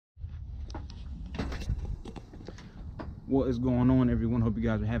What is going on, everyone? Hope you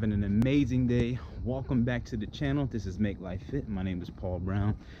guys are having an amazing day. Welcome back to the channel. This is Makelifefit. My name is Paul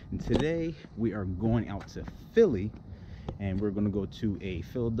Brown, and today we are going out to Philly, and we're going to go to a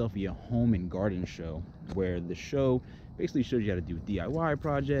Philadelphia home and garden show, where the show basically shows you how to do DIY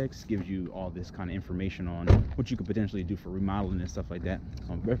projects, gives you all this kind of information on what you could potentially do for remodeling and stuff like that.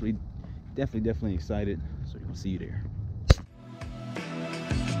 So I'm definitely excited. So we'll see you there.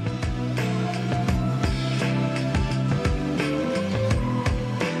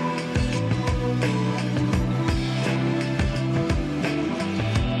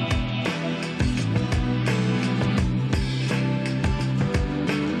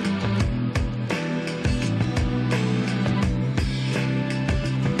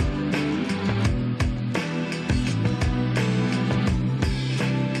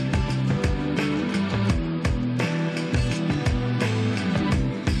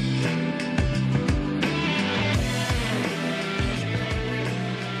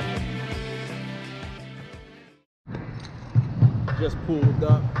 Just pulled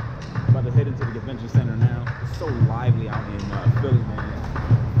up, about to head into the convention center now. It's so lively out in Philly, man.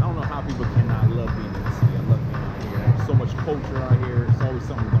 I don't know how people cannot love being in the city. I love being out here. There's so much culture out here. There's always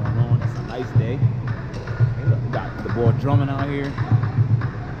something going on. It's a nice day. We got the boy drumming out here.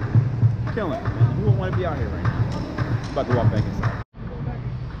 Killing it, man. Who wouldn't want to be out here right now? I'm about to walk back inside.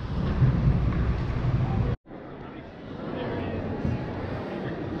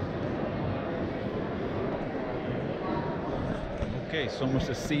 Okay, so much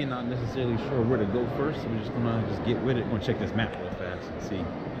to see, not necessarily sure where to go first. We're just gonna get with it. I'm gonna check this map real fast and see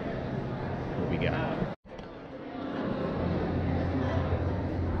what we got.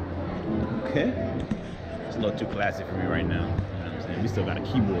 Okay, it's a little too classy for me right now. You know what I'm saying? We still got a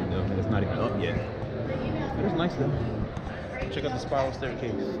keyboard though, it's not even up yet. But it's nice though. Check out the spiral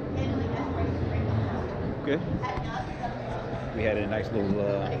staircase. Okay, we had a nice little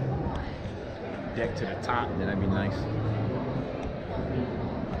deck to the top. Then that'd be nice.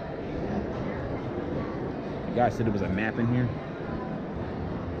 The guy said there was a map in here.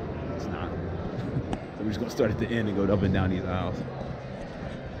 It's not. So we're just gonna start at the end and go up and down these aisles.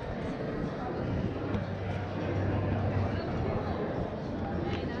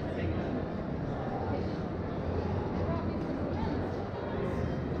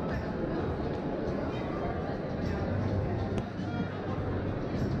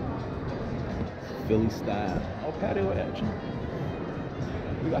 Philly style. Oh, patio action.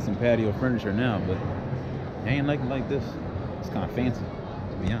 We got some patio furniture now, but they ain't like this. It's kind of fancy,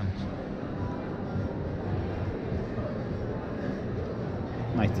 to be honest.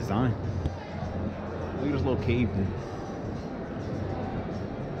 Nice design. Look at this little cave thing.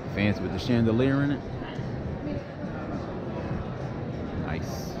 Fancy with the chandelier in it.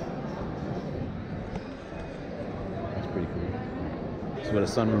 Nice. That's pretty cool. That's what a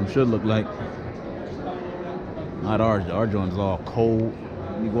sunroom should look like. Not ours. Our joint's all cold.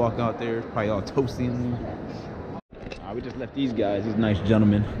 When you walk out there, it's probably all toasty in there. We just left these guys, these nice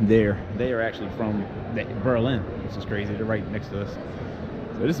gentlemen there. They are actually from Berlin, which is crazy. They're right next to us.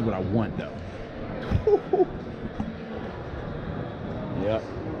 So this is what I want, though. Yep.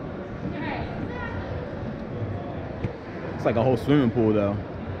 It's like a whole swimming pool, though.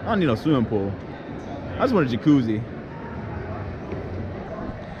 I don't need no swimming pool. I just want a jacuzzi.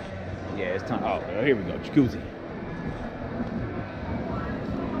 Yeah, it's time. Oh, here we go, jacuzzi.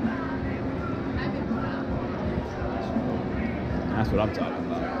 That's what I'm talking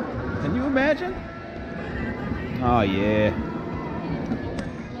about. Can you imagine? Oh yeah.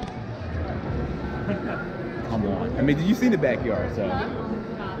 Come on. I mean, did you see the backyard? So.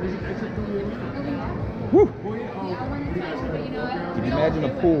 Woo. Can you imagine a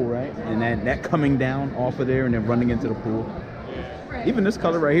pool, right? And that coming down off of there and then running into the pool. Even this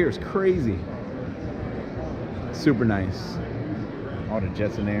color right here is crazy. Super nice. All the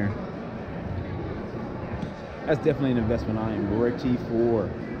jets in there. That's definitely an investment I am ready for.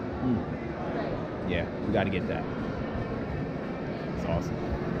 Yeah, we got to get that. It's awesome.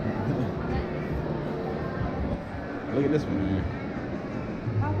 Look at this one, man.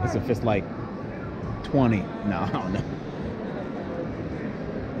 This one fits like 20. No, I don't know.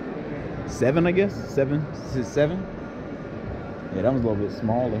 7, I guess. 7. Is it 7? Yeah, that one's a little bit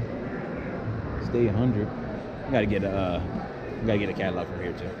smaller. Stay 100. We gotta get a catalog from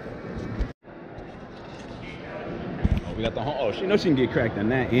here too. We got the home. Oh, she knows she can get cracked on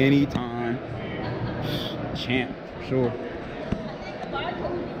that anytime. Champ, for sure.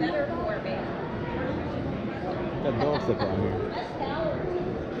 Got dog stuff out here.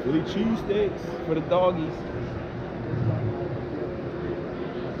 Philly cheesesteaks for the doggies.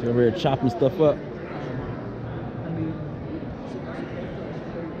 She's over here chopping stuff up.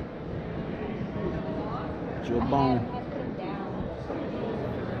 you a bone.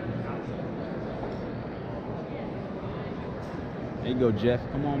 There you go, Jeff.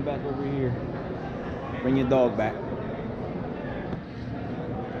 Come on back over here. Bring your dog back.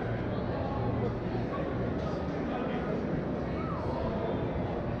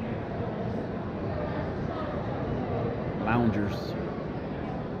 Loungers.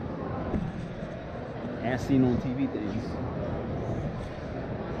 As seen on TV things.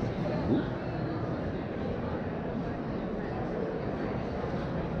 Ooh.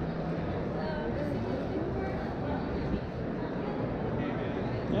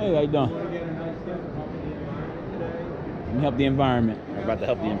 Hey, how you doing? Let me help the environment. We're about to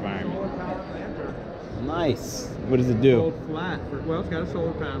help the environment. Nice. What does it do? It folds flat. Well, it's got a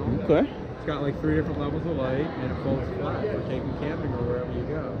solar panel. Okay. It's got like 3 different levels of light, and it folds flat for taking camping or wherever you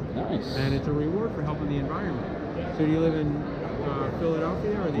go. Nice. And it's a reward for helping the environment. So do you live in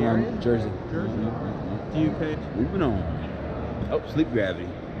Philadelphia or the area? Jersey. Jersey. Do you pay? Moving on. Oh, sleep gravity.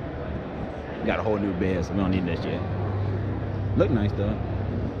 Got a whole new bed, so we don't need that yet. Look nice though.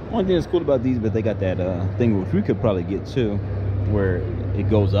 One thing that's cool about these, but they got that thing which we could probably get too, where it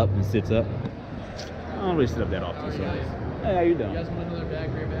goes up and sits up. I don't really sit up that often. So. Hey, how you doing? You guys want another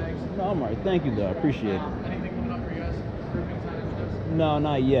bag for your bags? No, I'm alright. Thank you though. I appreciate it. Anything coming up for you guys? Grouping time with us? No,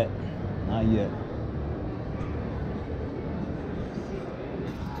 not yet. Not yet.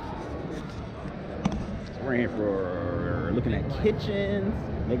 So we're in here for looking at kitchens.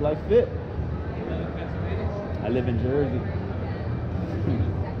 Makelifefit. I live in Jersey.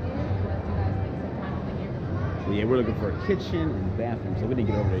 So yeah, we're looking for a kitchen and bathroom, so we didn't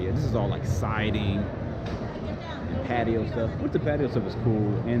get over there yet. This is all like siding and patio stuff. With the patio stuff is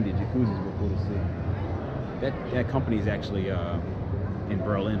cool, and the jacuzzis were cool to see. That company is actually in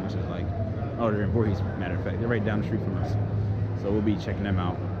Berlin, which is like, oh, they're in Voorhees, matter of fact. They're right down the street from us. So we'll be checking them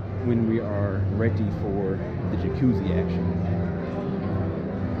out when we are ready for the jacuzzi action.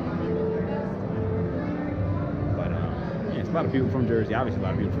 But yeah, it's a lot of people from Jersey, obviously a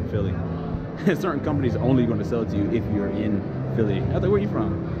lot of people from Philly. Certain companies are only going to sell to you if you're in Philly. I was like, where are you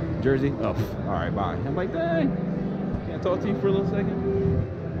from? Jersey? Oh, all right, bye. I'm like, dang, can I talk to you for a little second?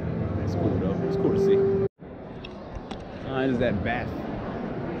 It's cool though. It's cool to see. It is that bath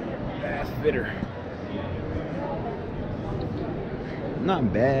fitter.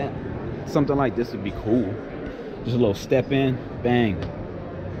 Not bad. Something like this would be cool. Just a little step in, bang.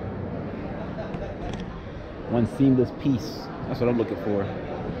 One seamless piece. That's what I'm looking for.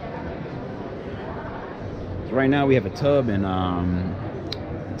 So right now we have a tub, and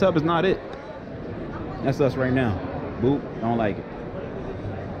the tub is not it. That's us right now. Boop. Don't like it.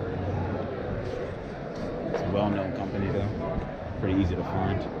 It's a well-known company though. Pretty easy to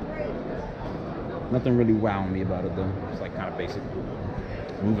find. Nothing really wowing me about it though. It's like kind of basic.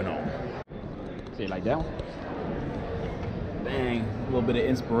 Moving on. See it like that one? Bang. A little bit of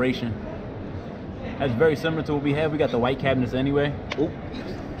inspiration. That's very similar to what we have. We got the white cabinets anyway. Oop.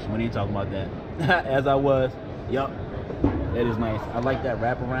 We ain't talking about that. As I was. Yup. That is nice. I like that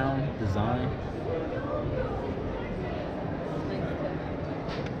wraparound design.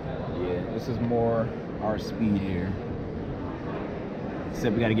 Yeah, this is more our speed here.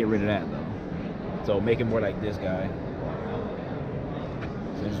 Except we got to get rid of that though. So make it more like this guy.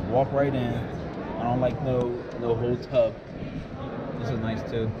 So just walk right in. I don't like no whole tub. This is nice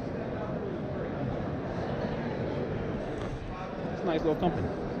too. It's a nice little company.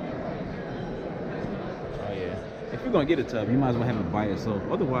 Oh yeah. If you're gonna get a tub, you might as well have it by yourself.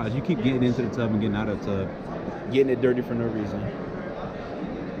 Otherwise, you keep getting into the tub and getting out of the tub, getting it dirty for no reason.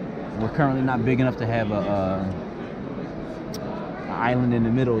 We're currently not big enough to have an island in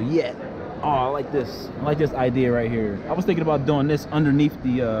the middle yet. Oh, I like this. I like this idea right here. I was thinking about doing this underneath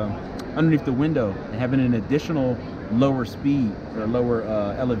the window and having an additional lower speed or lower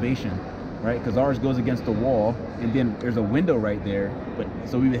elevation, right? Because ours goes against the wall, and then there's a window right there. But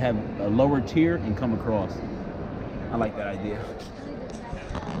so we would have a lower tier and come across. I like that idea.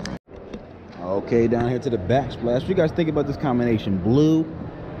 Okay, down here to the backsplash. What you guys think about this combination? Blue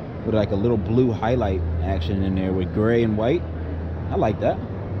with like a little blue highlight action in there with gray and white. I like that.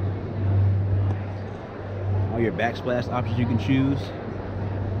 All your backsplash options you can choose.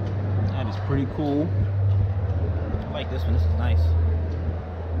 That is pretty cool. I like this one. This is nice.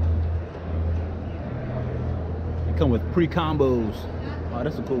 They come with pre-combos. Oh,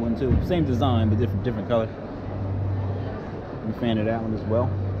 that's a cool one too. Same design, but different color. I'm a fan of that one as well.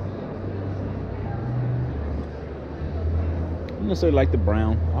 I don't necessarily like the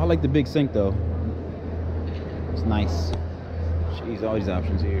brown. I like the big sink though. It's nice. Jeez, all these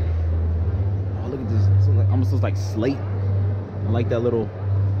options here. Oh, look at this. It almost looks like slate. I like that little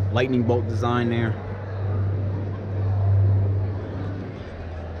lightning bolt design there.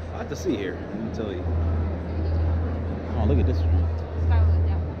 to see here. Let me tell you. Oh, look at this one.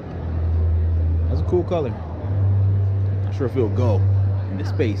 That's a cool color. Not sure if it'll go into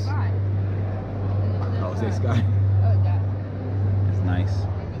space. Oh, say sky. That's nice.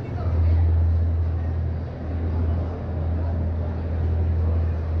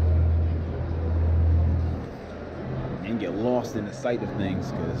 And get lost in the sight of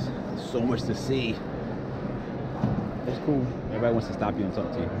things because there's so much to see. That's cool. Everybody wants to stop you and talk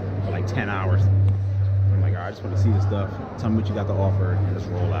to you for like 10 hours. I'm like, all right, I just want to see the stuff. Tell me what you got to offer and just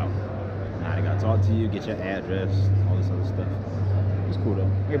roll out. Nah, they got to talk to you, get your address, all this other stuff. It's cool though.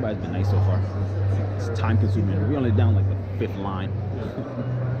 Everybody's been nice so far. It's time consuming. We're only down like the 5th line.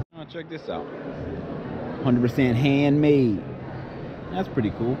 Oh, check this out. 100% handmade. That's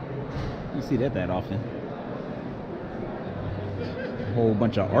pretty cool. You see that often. A whole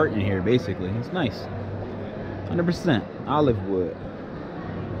bunch of art in here basically. It's nice. 100% olive wood.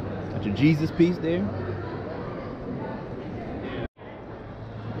 Got your Jesus piece there.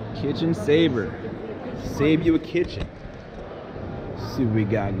 Kitchen saver. Save you a kitchen. Let's see what we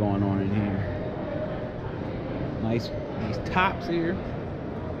got going on in here. Nice tops here.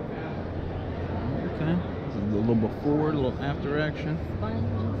 Okay. A little before, a little after action.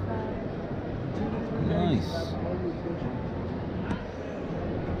 Nice.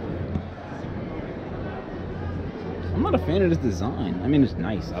 I'm not a fan of this design. I mean, it's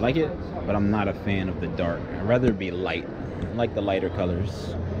nice. I like it, but I'm not a fan of the dark. I'd rather it be light. I like the lighter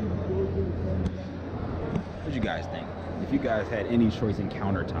colors. What do you guys think? If you guys had any choice in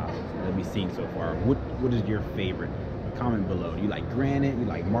countertops that we've seen so far, what is your favorite? Comment below. Do you like granite? Do you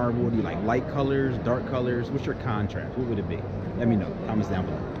like marble? Do you like light colors, dark colors? What's your contrast? What would it be? Let me know. Comments down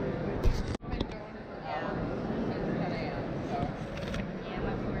below.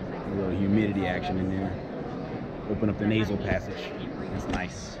 A little humidity action in there. Open up the nasal passage. That's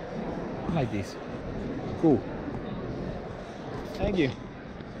nice. I like these. Cool. Thank you.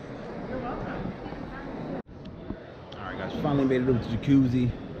 You're welcome. Alright guys, finally made it over to the jacuzzi.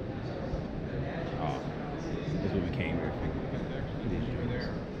 Oh, this is what we came here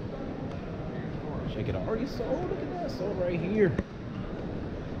for. Check it out. Already sold. Look at that. Sold right here.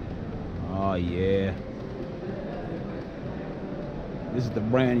 Oh yeah. This is the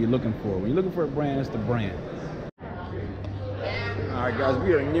brand you're looking for. When you're looking for a brand, it's the brand. Alright guys,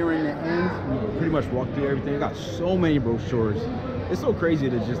 we are nearing the end. We pretty much walked through everything. I got so many brochures. It's so crazy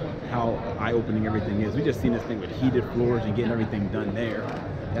to just how eye-opening everything is. We just seen this thing with heated floors and getting everything done there.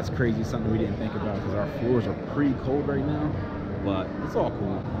 That's crazy, something we didn't think about because our floors are pretty cold right now. But it's all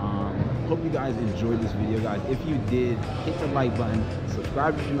cool. Hope you guys enjoyed this video, guys. If you did, hit the like button.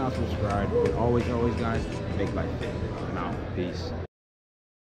 Subscribe if you're not subscribed. And always, guys, make life fit. I'm out. Peace.